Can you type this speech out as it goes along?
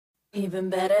Even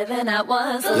better than I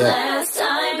was the Yeah. last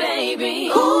time, baby.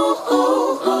 Ooh,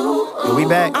 ooh, ooh, Yeah, we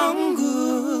back. I'm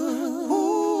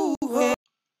good.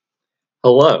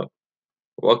 Hello,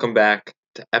 welcome back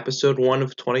to episode 1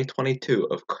 of 2022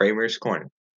 of Kramer's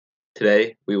Corner.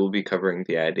 Today, we will be covering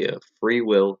the idea of free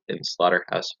will in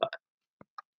Slaughterhouse-Five.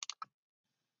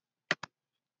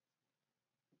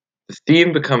 The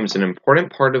theme becomes an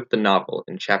important part of the novel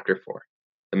in Chapter 4.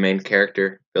 The main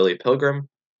character, Billy Pilgrim,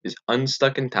 is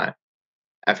unstuck in time.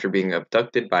 After being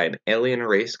abducted by an alien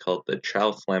race called the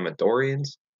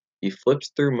Tralflamadorians, he flips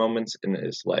through moments in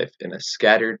his life in a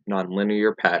scattered,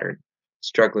 non-linear pattern,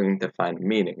 struggling to find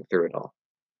meaning through it all.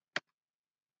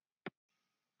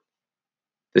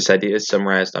 This idea is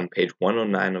summarized on page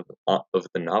 109 of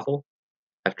the novel.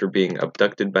 After being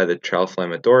abducted by the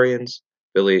Tralflamadorians,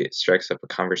 Billy strikes up a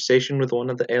conversation with one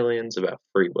of the aliens about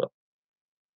free will.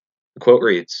 The quote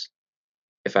reads,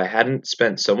 "If I hadn't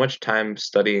spent so much time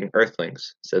studying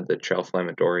Earthlings," said the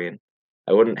Tralflamadorian,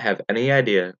 "I wouldn't have any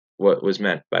idea what was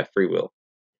meant by free will.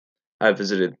 I have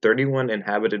visited 31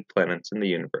 inhabited planets in the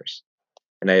universe,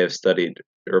 and I have studied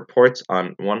reports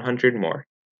on 100 more.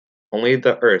 Only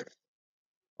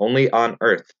on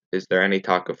Earth is there any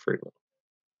talk of free will."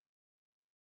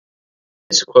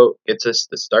 This quote gets us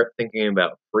to start thinking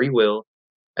about free will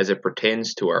as it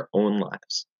pertains to our own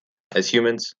lives. As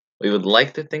humans, we would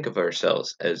like to think of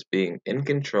ourselves as being in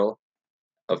control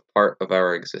of part of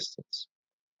our existence.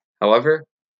 However,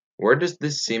 where does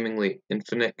this seemingly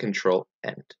infinite control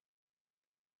end?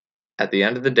 At the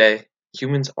end of the day,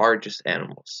 humans are just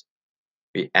animals.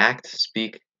 We act,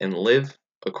 speak, and live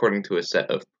according to a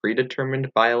set of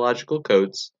predetermined biological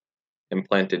codes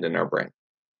implanted in our brain.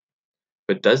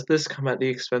 But does this come at the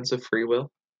expense of free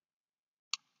will?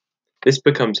 This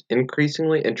becomes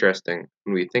increasingly interesting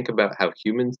when we think about how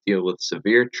humans deal with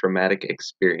severe traumatic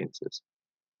experiences.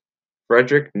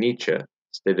 Friedrich Nietzsche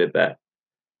stated that,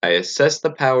 "I assess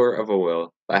the power of a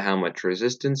will by how much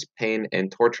resistance, pain,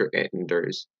 and torture it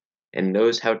endures, and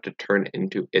knows how to turn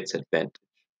into its advantage."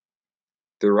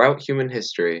 Throughout human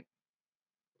history,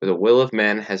 the will of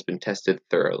man has been tested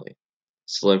thoroughly.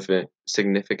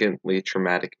 Significantly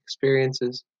traumatic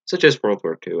experiences, such as World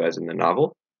War II, as in the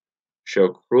novel, show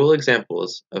cruel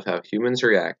examples of how humans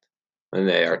react when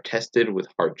they are tested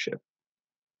with hardship.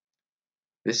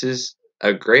 This is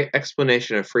a great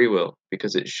explanation of free will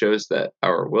because it shows that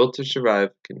our will to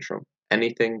survive can trump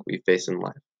anything we face in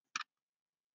life.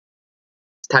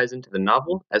 This ties into the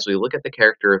novel as we look at the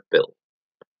character of Bill.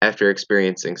 After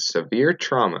experiencing severe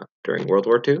trauma during World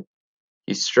War II,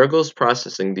 he struggles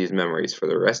processing these memories for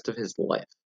the rest of his life.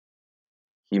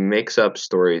 He makes up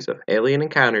stories of alien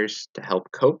encounters to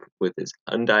help cope with his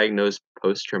undiagnosed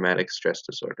post-traumatic stress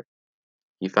disorder.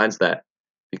 He finds that,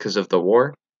 because of the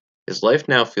war, his life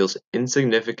now feels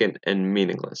insignificant and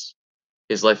meaningless.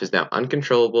 His life is now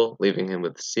uncontrollable, leaving him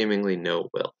with seemingly no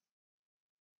will.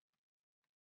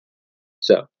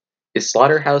 So, is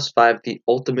Slaughterhouse-Five the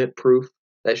ultimate proof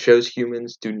that shows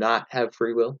humans do not have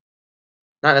free will?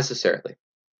 Not necessarily.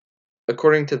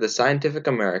 According to the Scientific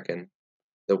American,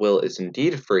 the will is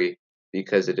indeed free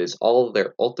because it is all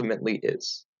there ultimately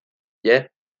is.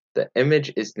 Yet, the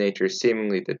image is nature's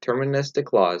seemingly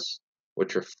deterministic laws,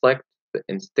 which reflect the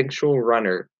instinctual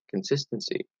runner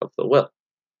consistency of the will.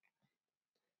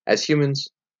 As humans,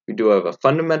 we do have a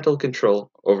fundamental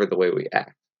control over the way we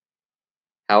act.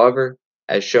 However,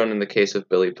 as shown in the case of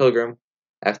Billy Pilgrim,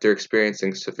 after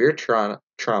experiencing severe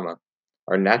trauma,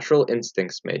 our natural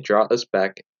instincts may draw us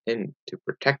back in to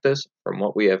protect us from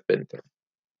what we have been through.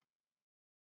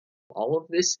 All of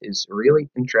this is really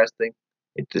interesting.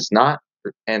 It does not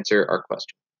answer our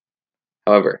question.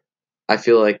 However, I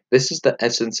feel like this is the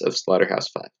essence of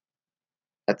Slaughterhouse-Five.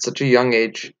 At such a young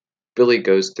age, Billy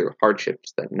goes through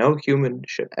hardships that no human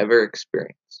should ever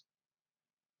experience.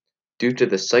 Due to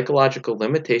the psychological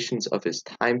limitations of his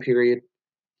time period,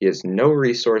 he has no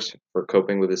resource for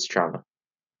coping with his trauma.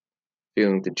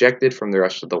 Feeling dejected from the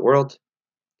rest of the world,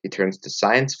 he turns to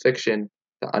science fiction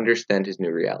to understand his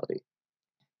new reality.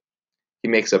 He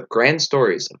makes up grand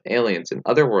stories of aliens and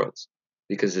other worlds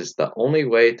because it's the only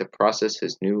way to process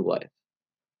his new life.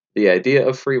 The idea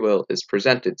of free will is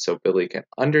presented so Billy can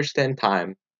understand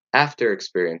time after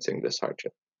experiencing this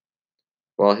hardship.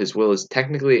 While his will is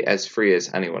technically as free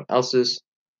as anyone else's,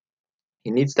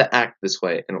 he needs to act this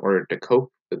way in order to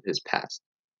cope with his past,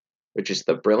 which is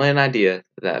the brilliant idea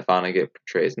that Vonnegut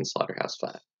portrays in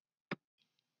Slaughterhouse-Five.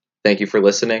 Thank you for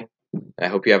listening, and I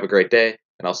hope you have a great day,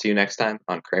 and I'll see you next time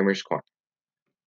on Kramer's Corner.